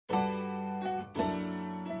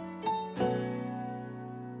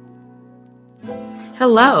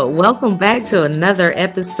Hello, welcome back to another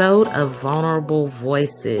episode of Vulnerable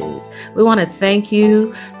Voices. We want to thank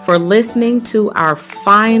you for listening to our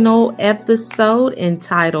final episode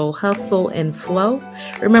entitled Hustle and Flow.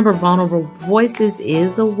 Remember, Vulnerable Voices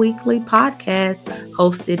is a weekly podcast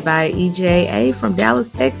hosted by EJA from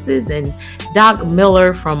Dallas, Texas, and Doc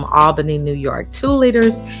Miller from Albany, New York. Two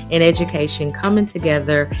leaders in education coming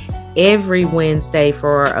together every Wednesday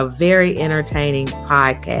for a very entertaining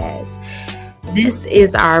podcast. This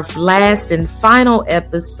is our last and final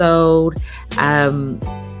episode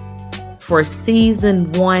for season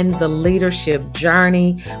 1, The Leadership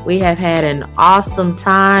Journey. We have had an awesome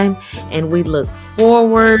time and we look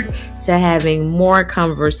forward to having more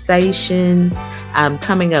conversations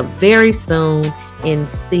coming up very soon in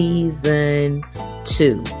season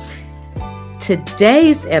 2.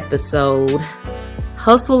 Today's episode,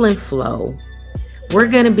 Hustle and Flow, we're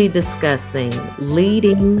going to be discussing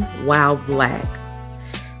leading while Black.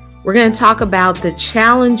 We're going to talk about the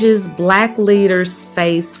challenges Black leaders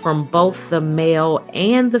face from both the male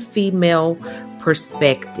and the female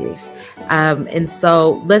perspective. And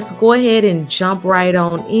so let's go ahead and jump right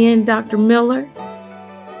on in, Dr. Miller.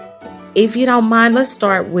 If you don't mind, let's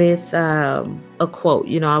start with a quote.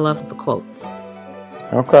 You know, I love the quotes.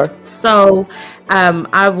 Okay. So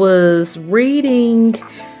I was reading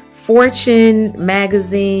Fortune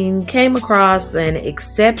magazine, came across an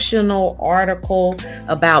exceptional article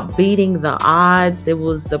about beating the odds. It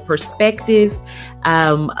was the perspective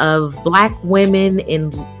of Black women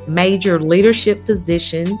in major leadership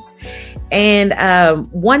positions. And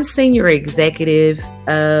one senior executive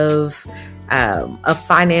of a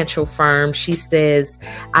financial firm, she says,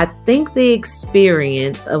 "I think the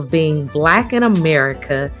experience of being Black in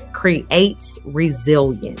America creates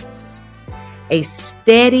resilience. A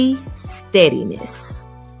steady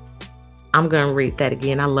steadiness." I'm going to read that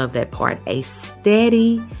again. I love that part. A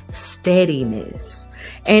steady steadiness.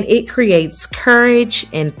 And it creates courage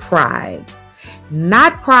and pride.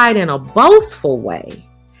 Not pride in a boastful way,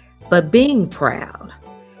 but being proud.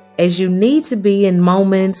 As you need to be in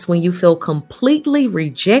moments when you feel completely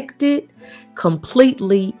rejected,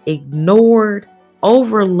 completely ignored,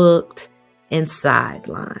 overlooked, and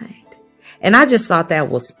sidelined. And I just thought that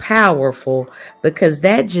was powerful because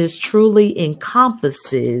that just truly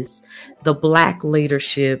encompasses the Black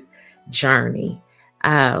leadership journey.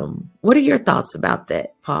 What are your thoughts about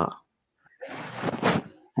that, Paul?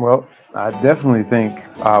 Well, I definitely think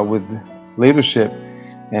with leadership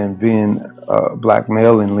and being a Black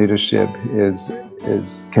male in leadership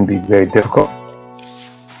can be very difficult,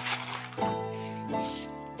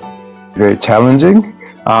 very challenging.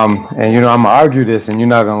 And I'm gonna argue this and you're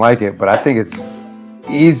not gonna like it, but I think it's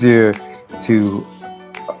easier to,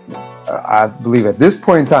 I believe at this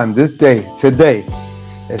point in time, today,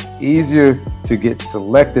 it's easier to get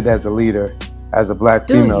selected as a leader as a Black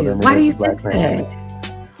female than it is a Black man.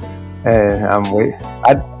 And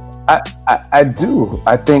I do.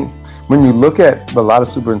 I think when you look at a lot of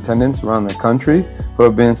superintendents around the country who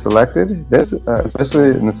are being selected, there's especially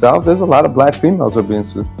in the South, there's a lot of Black females who are being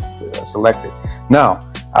selected. Now,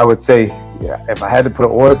 I would say, if I had to put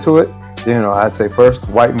an order to it, I'd say first,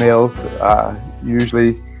 white males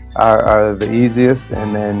usually are the easiest,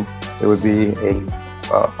 and then it would be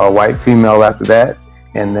a white female after that,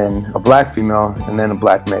 and then a Black female, and then a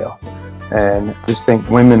Black male. And I just think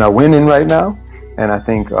women are winning right now, and I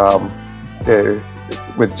think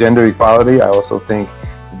with gender equality, I also think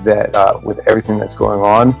that with everything that's going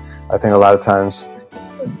on, I think a lot of times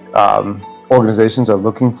organizations are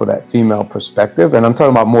looking for that female perspective, and I'm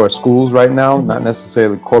talking about more schools right now, not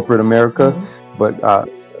necessarily corporate America, but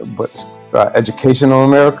educational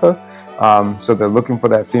America. So they're looking for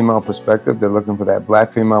that female perspective. They're looking for that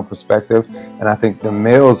Black female perspective, and I think the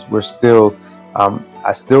males, we're still.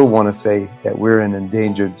 I still want to say that we're an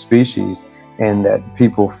endangered species, and that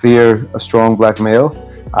people fear a strong Black male.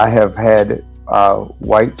 I have had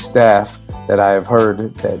white staff that I have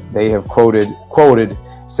heard that they have quoted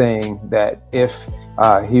saying that if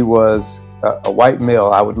he was a white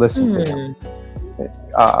male, I would listen to him.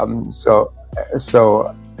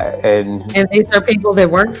 And these are people that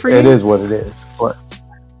work for you? It is what it is. But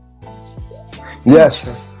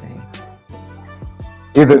yes,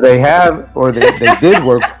 either they have, or they did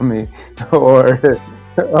work for me, or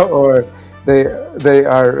they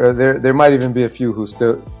are. There might even be a few who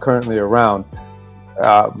still currently around.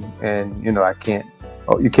 And I can't.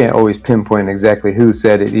 You can't always pinpoint exactly who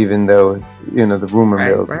said it, even though the rumor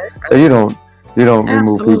mills. Right. So you don't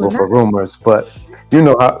remove people for rumors, but you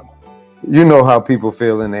know how people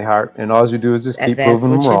feel in their heart, and all you do is just keep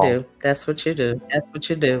proving them wrong. That's what you do.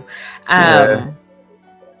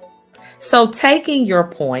 So taking your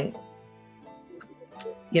point,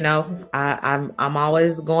 I'm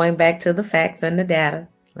always going back to the facts and the data.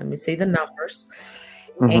 Let me see the numbers.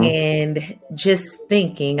 And just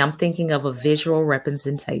I'm thinking of a visual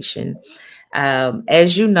representation.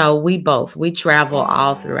 As you know, we travel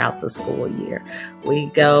all throughout the school year. We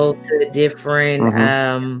go to different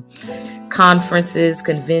conferences,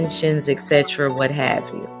 conventions, etc., what have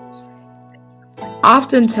you.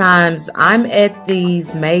 Oftentimes, I'm at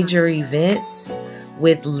these major events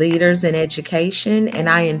with leaders in education, and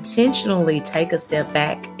I intentionally take a step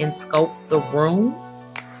back and scope the room.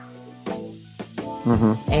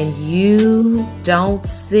 And you don't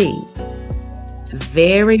see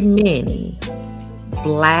very many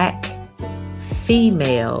Black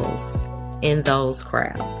females in those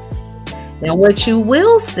crowds. Now, what you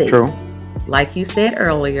will see, like you said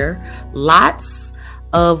earlier, lots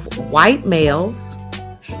of white males.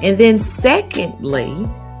 And then secondly,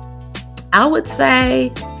 I would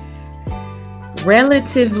say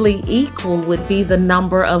relatively equal would be the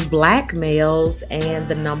number of Black males and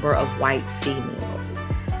the number of white females.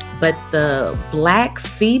 But the Black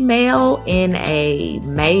female in a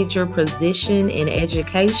major position in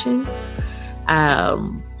education,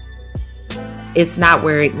 it's not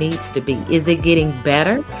where it needs to be. Is it getting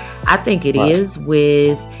better? I think it is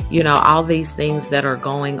with, all these things that are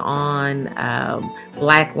going on.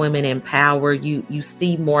 Black women in power. You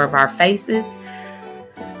see more of our faces.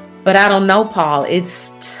 But I don't know, Paul.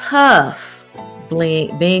 It's tough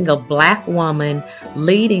being a Black woman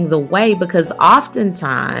leading the way, because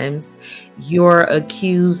oftentimes you're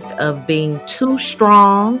accused of being too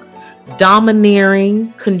strong,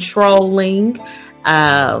 domineering, controlling,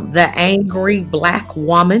 the angry Black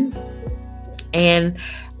woman. And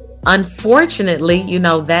unfortunately,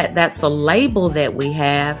 that's a label that we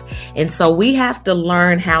have. And so we have to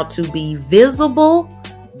learn how to be visible,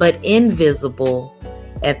 but invisible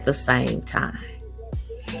at the same time.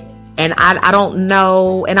 And I don't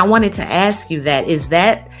know. And I wanted to ask you that, is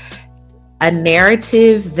that a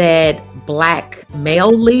narrative that Black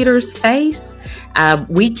male leaders face?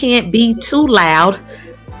 We can't be too loud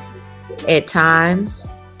at times,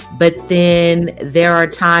 but then there are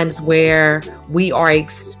times where we are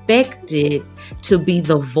expected to be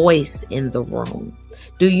the voice in the room.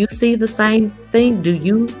 Do you see the same thing? Do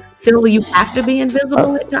you feel you have to be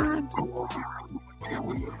invisible at times?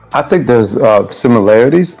 I think there's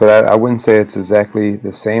similarities, but I wouldn't say it's exactly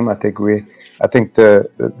the same. I think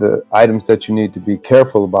the items that you need to be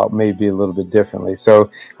careful about may be a little bit differently.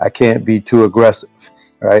 So I can't be too aggressive,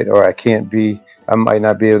 right? Or I might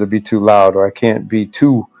not be able to be too loud, or I can't be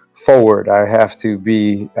too forward. I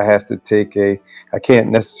can't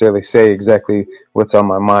necessarily say exactly what's on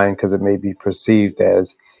my mind, because it may be perceived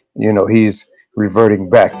as, he's reverting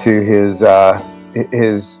back to his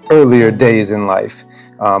earlier days in life.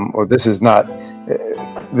 Or this is not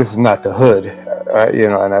the hood,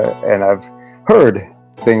 and I've heard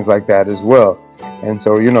things like that as well. And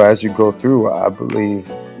so, as you go through, I believe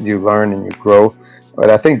you learn and you grow. But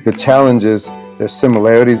I think the challenge is there's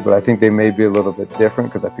similarities, but I think they may be a little bit different,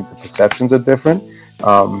 because I think the perceptions are different.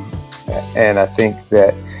 And I think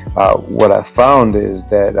that what I found is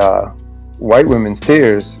that white women's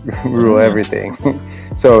tears rule everything.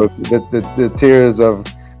 So the tears of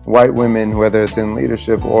white women, whether it's in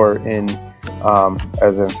leadership or in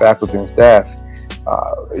as in faculty and staff,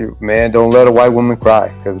 man, don't let a white woman cry,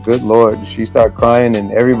 because good Lord, she start crying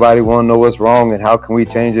and everybody want to know what's wrong and how can we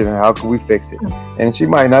change it and how can we fix it. And she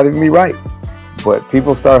might not even be right, but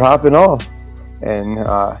people start hopping off. And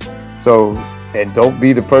and don't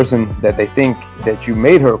be the person that they think that you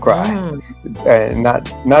made her cry. And not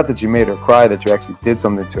that you made her cry, that you actually did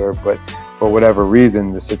something to her, but for whatever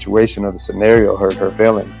reason, the situation or the scenario hurt her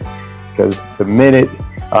feelings. Because the minute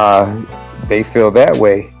they feel that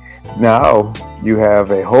way, now you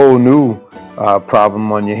have a whole new problem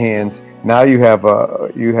on your hands. Now you have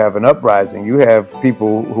an uprising. You have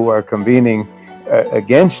people who are convening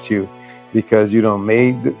against you because you don't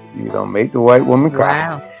make the white woman cry.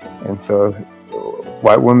 Wow. And so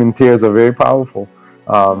white women tears are very powerful.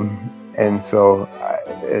 And so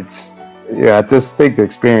I just think the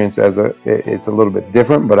experience it's a little bit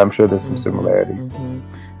different, but I'm sure there's some similarities.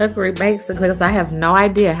 Agree, basically, because I have no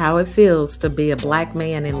idea how it feels to be a Black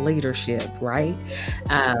man in leadership, right?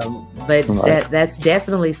 But that's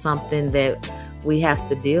definitely something that we have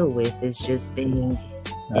to deal with, is just being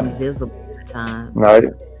invisible at times. No,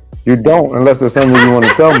 you don't, unless there's something you want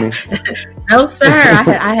to tell me. No, sir,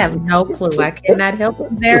 I have no clue. I cannot help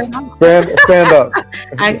it there. Stand up.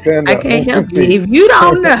 I can't help you. If you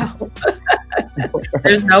don't know,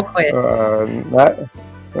 there's no question.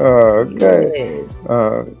 Okay. Yes.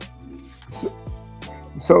 So,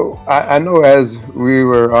 so I know as we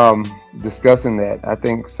were discussing that, I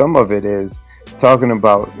think some of it is talking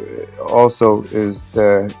about also is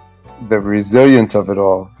the resilience of it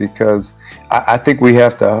all, because I think we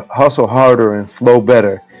have to hustle harder and flow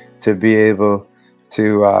better to be able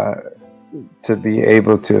to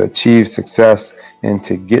achieve success and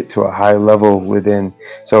to get to a high level within.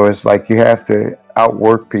 So it's like you have to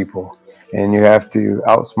outwork people and you have to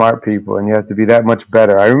outsmart people and you have to be that much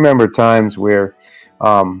better. I remember times where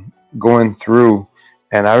going through,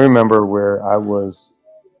 and I remember where I was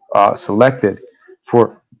selected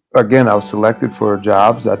for, again, I was selected for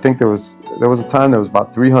jobs. I think there was a time there was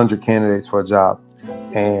about 300 candidates for a job,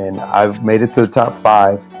 and I've made it to the top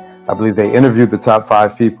 5. I believe they interviewed the top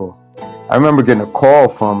 5 people. I remember getting a call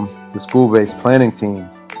from the school-based planning team,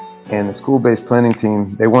 and the school-based planning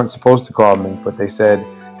team, they weren't supposed to call me, but they said,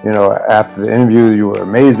 after the interview, you were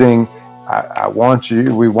amazing. I want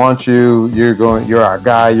you. We want you. You're our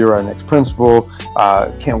guy. You're our next principal.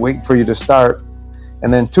 Can't wait for you to start.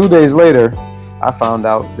 And then 2 days later, I found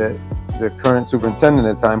out that the current superintendent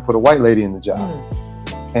at the time put a white lady in the job.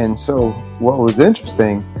 And so what was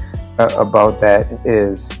interesting about that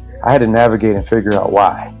is I had to navigate and figure out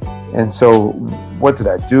why. And so what did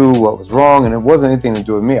I do? What was wrong? And it wasn't anything to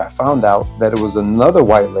do with me. I found out that it was another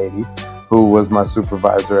white lady who was my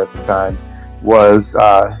supervisor at the time was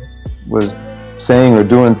saying or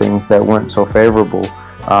doing things that weren't so favorable,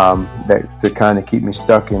 that to kind of keep me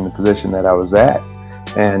stuck in the position that I was at.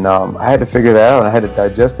 And I had to figure that out, and I had to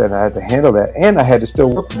digest that, and I had to handle that, and I had to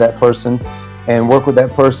still work with that person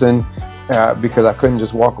because I couldn't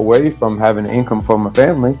just walk away from having an income for my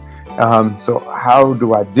family. So how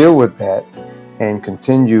do I deal with that and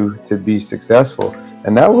continue to be successful?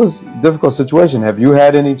 And that was a difficult situation. Have you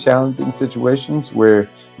had any challenging situations where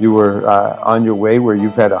you were on your way, where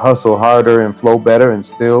you've had to hustle harder and flow better and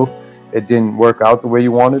still it didn't work out the way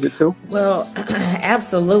you wanted it to? Well,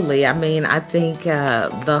 absolutely. I mean, I think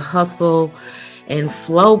the hustle and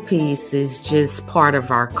flow piece is just part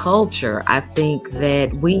of our culture. I think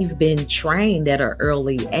that we've been trained at an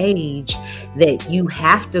early age that you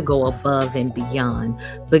have to go above and beyond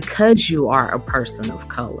because you are a person of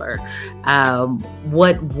color.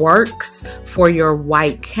 What works for your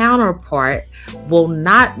white counterpart will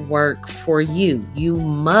not work for you. You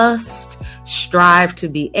must strive to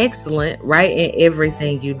be excellent, right, in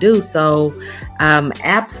everything you do. So,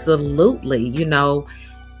 absolutely,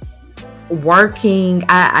 working,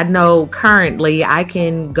 I know currently I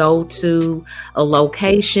can go to a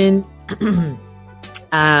location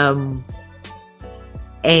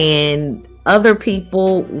and other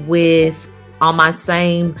people on my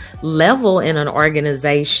same level in an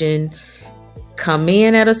organization come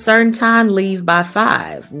in at a certain time, leave by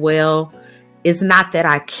 5. Well, it's not that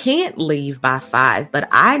I can't leave by 5, but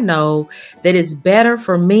I know that it's better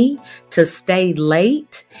for me to stay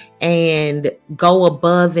late and go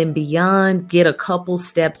above and beyond, get a couple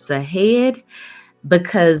steps ahead,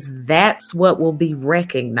 because that's what will be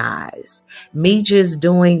recognized. Me just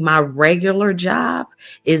doing my regular job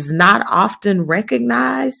is not often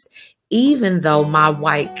recognized, even though my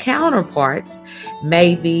white counterparts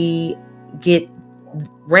maybe get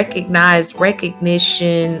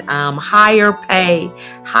recognition, higher pay,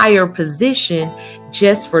 higher position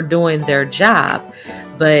just for doing their job.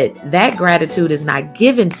 But that gratitude is not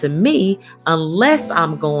given to me unless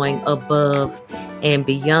I'm going above and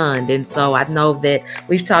beyond. And so I know that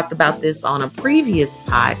we've talked about this on a previous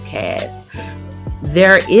podcast.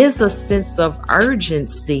 There is a sense of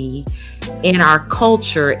urgency in our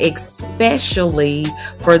culture, especially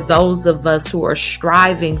for those of us who are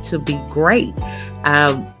striving to be great.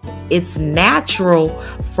 It's natural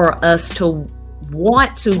for us to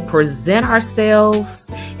want to present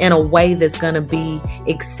ourselves in a way that's going to be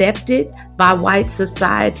accepted by white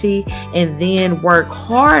society, and then work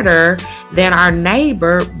harder than our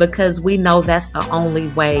neighbor because we know that's the only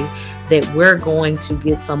way that we're going to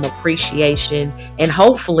get some appreciation and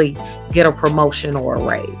hopefully get a promotion or a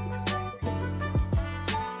raise.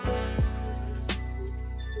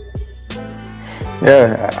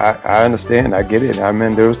 Yeah, I understand. I get it. I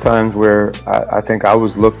mean, there was times where I think I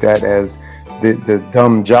was looked at as the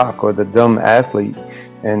dumb jock or the dumb athlete,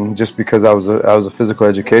 and just because I was a physical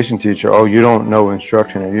education teacher, oh, you don't know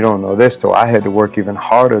instruction or you don't know this. So I had to work even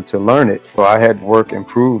harder to learn it. So I had to work and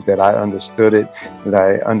prove that I understood it, that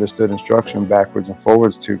I understood instruction backwards and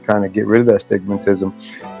forwards to kind of get rid of that stigmatism.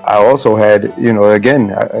 I also had,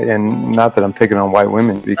 again, and not that I'm picking on white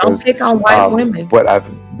women, because don't pick on white women, but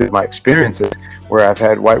my experiences where I've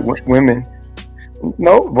had white women.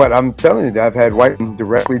 No, but I'm telling you that I've had white women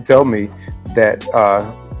directly tell me that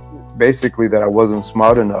basically that I wasn't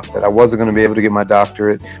smart enough, that I wasn't going to be able to get my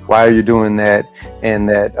doctorate. Why are you doing that? And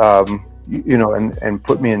that, and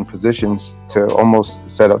put me in positions to almost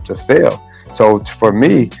set up to fail. So for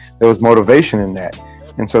me, there was motivation in that.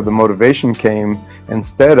 And so the motivation came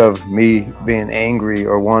instead of me being angry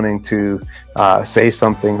or wanting to say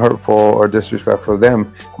something hurtful or disrespectful to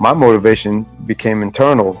them. My motivation became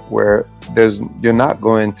internal, where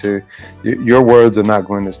your words are not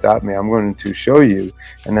going to stop me. I'm going to show you,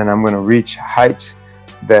 and then I'm going to reach heights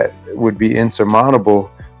that would be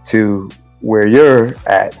insurmountable to where you're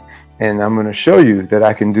at. And I'm going to show you that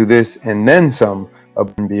I can do this and then some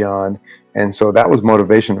up and beyond. And so that was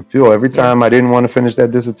motivation and fuel. Every time I didn't want to finish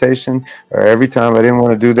that dissertation, or every time I didn't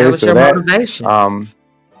want to do this or that, motivation.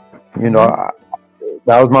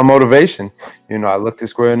 That was my motivation. I looked it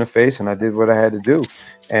square in the face and I did what I had to do.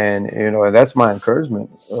 And, that's my encouragement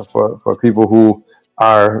for people who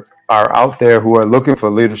are out there, who are looking for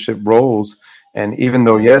leadership roles. And even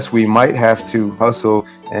though, yes, we might have to hustle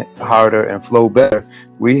harder and flow better,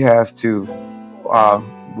 we have to,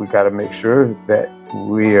 we got to make sure that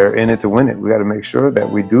we are in it to win it. We got to make sure that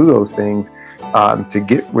we do those things to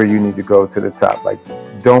get where you need to go to the top. Like,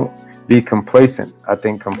 don't be complacent. I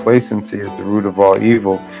think complacency is the root of all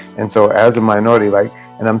evil. And so as a minority,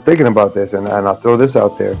 and I'm thinking about this, and I'll throw this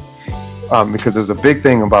out there, because there's a big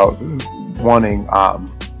thing about wanting,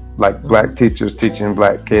 black teachers teaching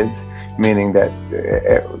black kids, meaning that,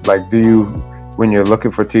 when you're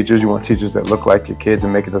looking for teachers, you want teachers that look like your kids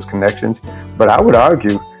and making those connections. But I would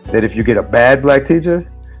argue that if you get a bad black teacher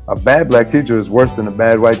is worse than a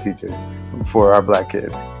bad white teacher for our black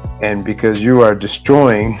kids. And because you are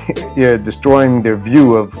destroying their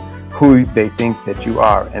view of who they think that you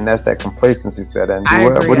are. And that's that complacency set. And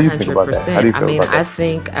what do you think about that? How do you feel about that? I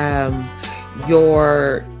think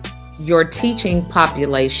your teaching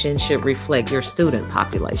population should reflect your student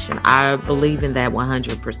population. I believe in that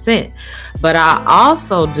 100%. But I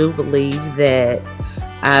also do believe that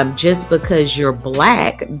just because you're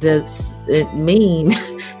black doesn't mean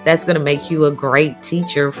that's going to make you a great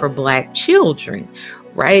teacher for black children,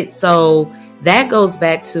 right? So that goes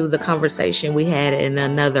back to the conversation we had in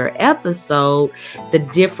another episode, the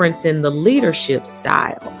difference in the leadership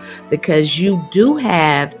style, because you do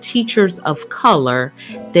have teachers of color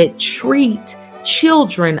that treat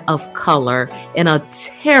children of color in a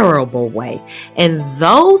terrible way. And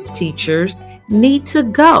those teachers need to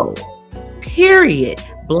go, period.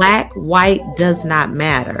 Black, white does not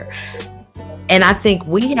matter. And I think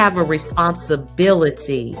we have a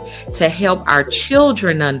responsibility to help our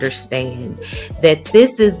children understand that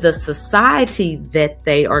this is the society that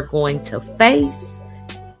they are going to face,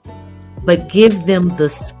 but give them the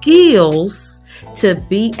skills to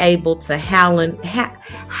be able to handle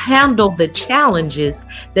the challenges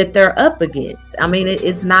that they're up against. I mean,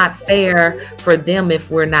 it's not fair for them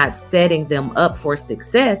if we're not setting them up for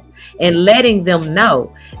success and letting them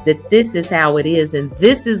know that this is how it is and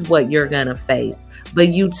this is what you're going to face. But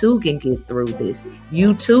you too can get through this.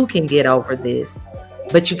 You too can get over this.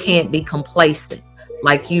 But you can't be complacent,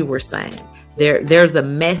 like you were saying. There's a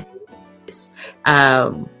method.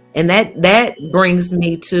 And that brings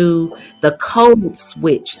me to the code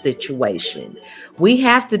switch situation. We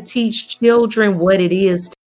have to teach children what it is